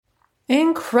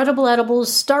Incredible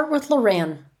edibles start with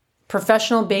Loran.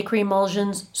 Professional bakery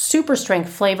emulsions, super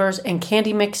strength flavors, and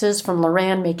candy mixes from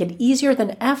Loran make it easier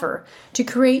than ever to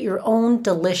create your own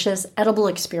delicious edible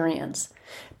experience.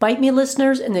 Bite Me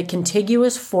listeners in the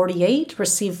contiguous 48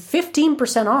 receive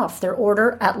 15% off their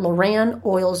order at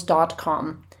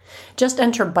LoranOils.com. Just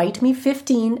enter Bite Me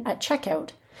 15 at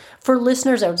checkout. For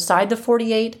listeners outside the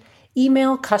 48,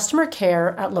 email customer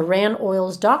care at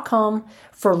LoranOils.com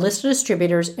for list of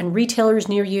distributors and retailers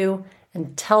near you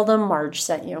and tell them Marge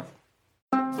sent you.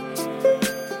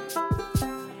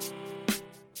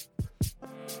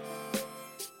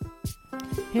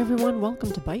 Hey everyone,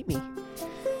 welcome to Bite Me,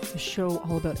 a show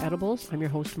all about edibles. I'm your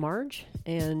host Marge,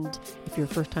 and if you're a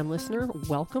first-time listener,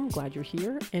 welcome, glad you're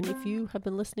here. And if you have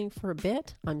been listening for a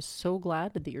bit, I'm so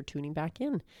glad that you're tuning back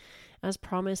in. As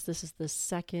promised, this is the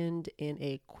second in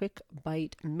a quick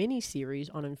bite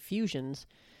mini-series on infusions,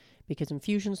 because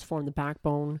infusions form the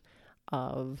backbone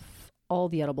of all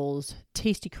the edibles,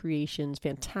 tasty creations,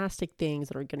 fantastic things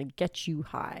that are going to get you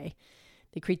high.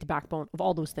 They create the backbone of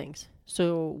all those things.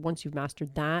 So once you've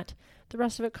mastered that, the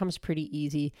rest of it comes pretty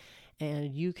easy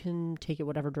and you can take it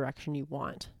whatever direction you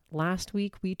want. Last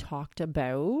week we talked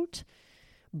about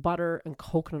butter and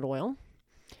coconut oil.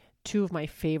 Two of my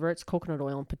favorites, coconut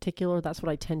oil in particular. That's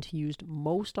what I tend to use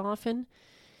most often.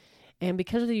 And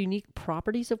because of the unique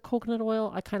properties of coconut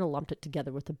oil, I kind of lumped it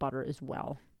together with the butter as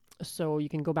well. So you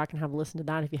can go back and have a listen to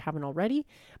that if you haven't already.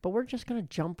 But we're just going to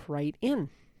jump right in.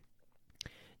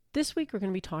 This week, we're going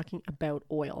to be talking about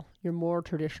oil, your more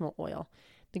traditional oil.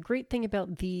 The great thing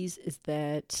about these is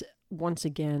that, once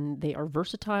again, they are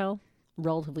versatile,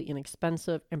 relatively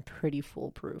inexpensive, and pretty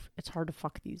foolproof. It's hard to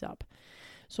fuck these up.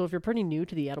 So if you're pretty new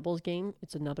to the edibles game,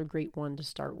 it's another great one to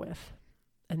start with.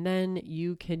 And then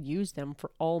you can use them for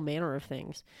all manner of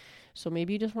things. So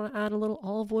maybe you just want to add a little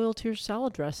olive oil to your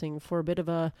salad dressing for a bit of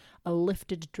a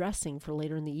lifted dressing for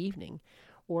later in the evening.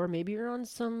 Or maybe you're on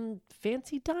some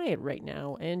fancy diet right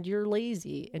now and you're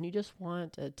lazy and you just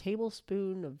want a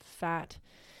tablespoon of fat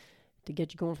to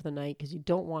get you going for the night because you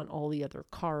don't want all the other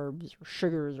carbs or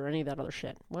sugars or any of that other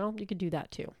shit. Well, you could do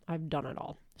that too. I've done it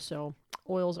all. So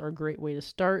oils are a great way to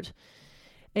start.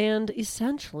 And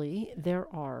essentially,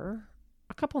 there are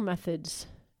a couple methods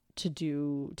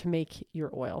to make your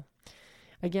oil.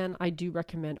 Again, I do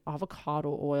recommend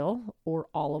avocado oil or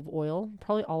olive oil,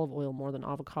 probably olive oil more than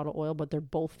avocado oil, but they're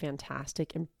both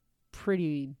fantastic and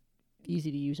pretty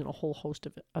easy to use in a whole host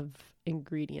of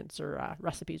ingredients or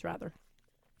recipes rather.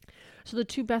 So the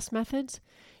two best methods,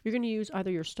 you're going to use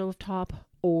either your stovetop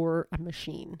or a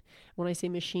machine. When I say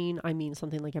machine, I mean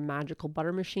something like a magical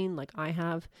butter machine like I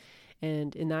have.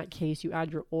 And in that case, you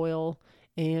add your oil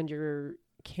and your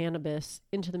cannabis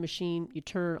into the machine, you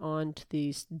turn it on to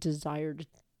the desired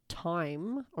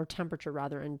time or temperature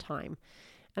rather in time,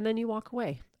 and then you walk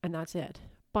away and that's it.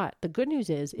 But the good news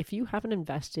is if you haven't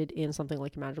invested in something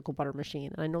like a magical butter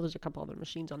machine, and I know there's a couple other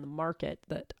machines on the market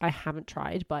that I haven't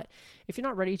tried, but if you're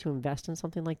not ready to invest in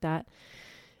something like that,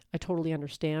 I totally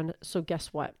understand. So guess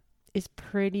what? It's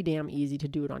pretty damn easy to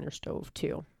do it on your stove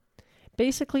too.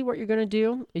 Basically what you're going to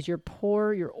do is you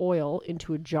pour your oil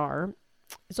into a jar.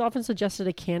 It's often suggested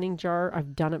a canning jar.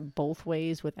 I've done it both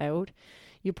ways without.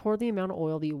 You pour the amount of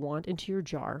oil that you want into your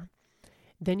jar.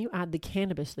 Then you add the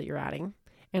cannabis that you're adding.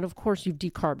 And of course, you've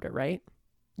decarbed it, right?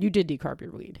 You did decarb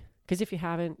your weed. Because if you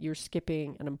haven't, you're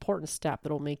skipping an important step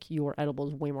that'll make your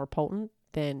edibles way more potent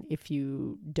than if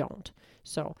you don't.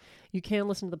 So you can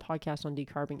listen to the podcast on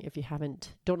decarbing if you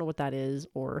don't know what that is,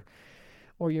 or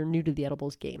you're new to the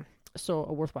edibles game. So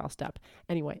a worthwhile step.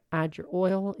 Anyway, add your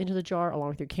oil into the jar along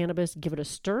with your cannabis, give it a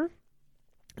stir.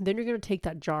 And then you're going to take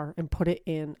that jar and put it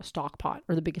in a stock pot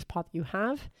or the biggest pot that you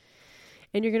have.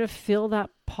 And you're going to fill that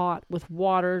pot with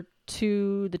water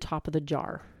to the top of the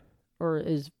jar, or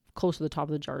as close to the top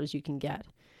of the jar as you can get.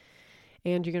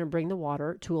 And you're going to bring the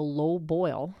water to a low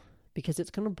boil because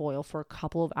it's going to boil for a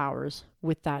couple of hours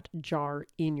with that jar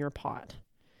in your pot.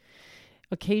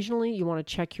 Occasionally, you want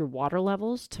to check your water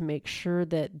levels to make sure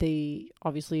that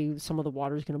obviously some of the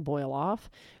water is going to boil off.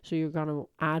 So you're going to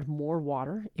add more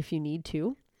water if you need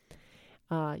to.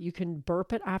 You can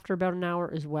burp it after about an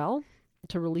hour as well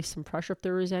to release some pressure if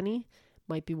there is any.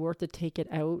 Might be worth to take it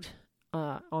out,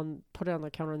 put it on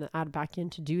the counter and then add back in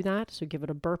to do that. So give it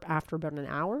a burp after about an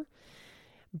hour.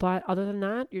 But other than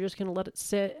that, you're just going to let it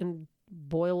sit and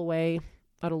boil away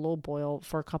at a low boil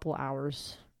for a couple of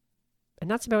hours. And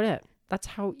that's about it. That's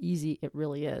how easy it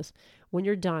really is. When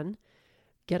you're done,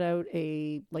 get out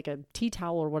a tea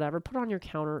towel or whatever, put it on your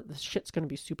counter. The shit's going to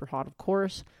be super hot, of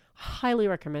course. Highly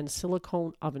recommend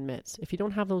silicone oven mitts. If you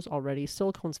don't have those already,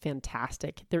 silicone's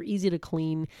fantastic. They're easy to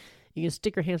clean. You can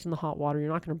stick your hands in the hot water. You're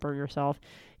not going to burn yourself.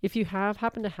 If you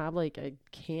happen to have like a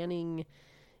canning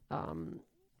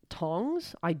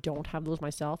tongs, I don't have those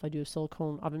myself. I do have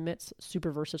silicone oven mitts,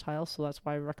 super versatile, so that's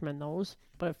why I recommend those.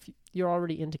 But if you're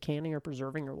already into canning or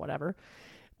preserving or whatever,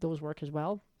 those work as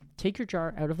well. Take your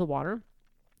jar out of the water.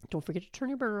 Don't forget to turn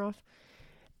your burner off.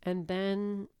 And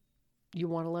then you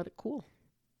want to let it cool.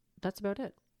 That's about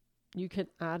it. You can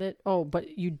add it. Oh,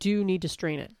 but you do need to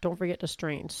strain it. Don't forget to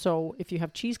strain. So if you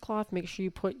have cheesecloth, make sure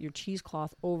you put your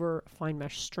cheesecloth over a fine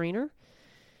mesh strainer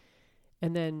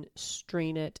and then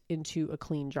strain it into a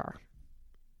clean jar.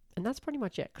 And that's pretty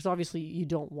much it. Because obviously you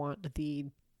don't want the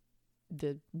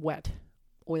wet,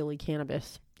 oily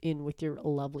cannabis in with your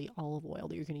lovely olive oil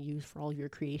that you're going to use for all your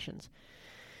creations.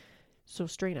 So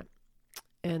strain it.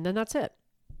 And then that's it.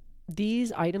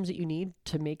 These items that you need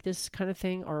to make this kind of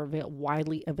thing are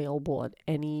widely available at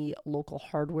any local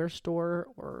hardware store,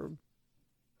 or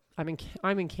I'm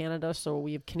in Canada, so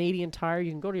we have Canadian Tire.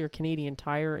 You can go to your Canadian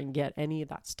Tire and get any of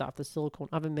that stuff, the silicone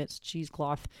oven mitts,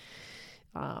 cheesecloth,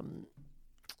 the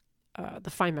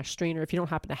fine mesh strainer. If you don't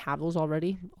happen to have those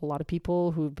already, a lot of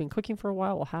people who've been cooking for a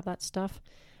while will have that stuff.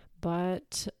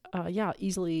 But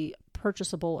easily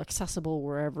purchasable, accessible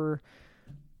wherever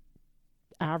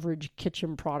average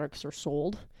kitchen products are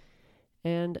sold.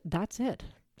 And that's it.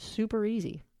 Super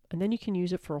easy. And then you can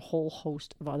use it for a whole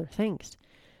host of other things.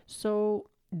 So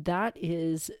that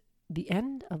is the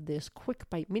end of this Quick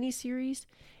Bite mini series.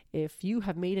 If you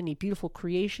have made any beautiful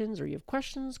creations or you have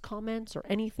questions, comments, or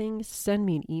anything, send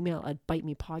me an email at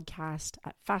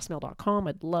bitemepodcast@fastmail.com.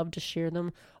 I'd love to share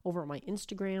them over on my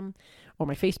Instagram or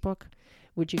my Facebook,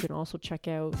 which you can also check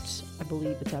out. I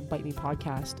believe it's at Bite Me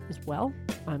Podcast as well.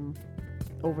 I'm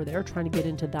over there trying to get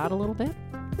into that a little bit.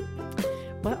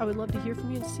 But I would love to hear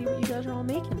from you and see what you guys are all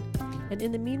making. And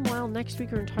in the meanwhile, next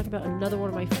week we're going to talk about another one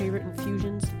of my favorite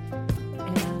infusions.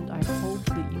 And I hope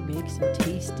that you make some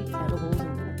tasty edibles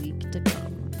in the week to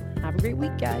come. Have a great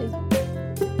week, guys.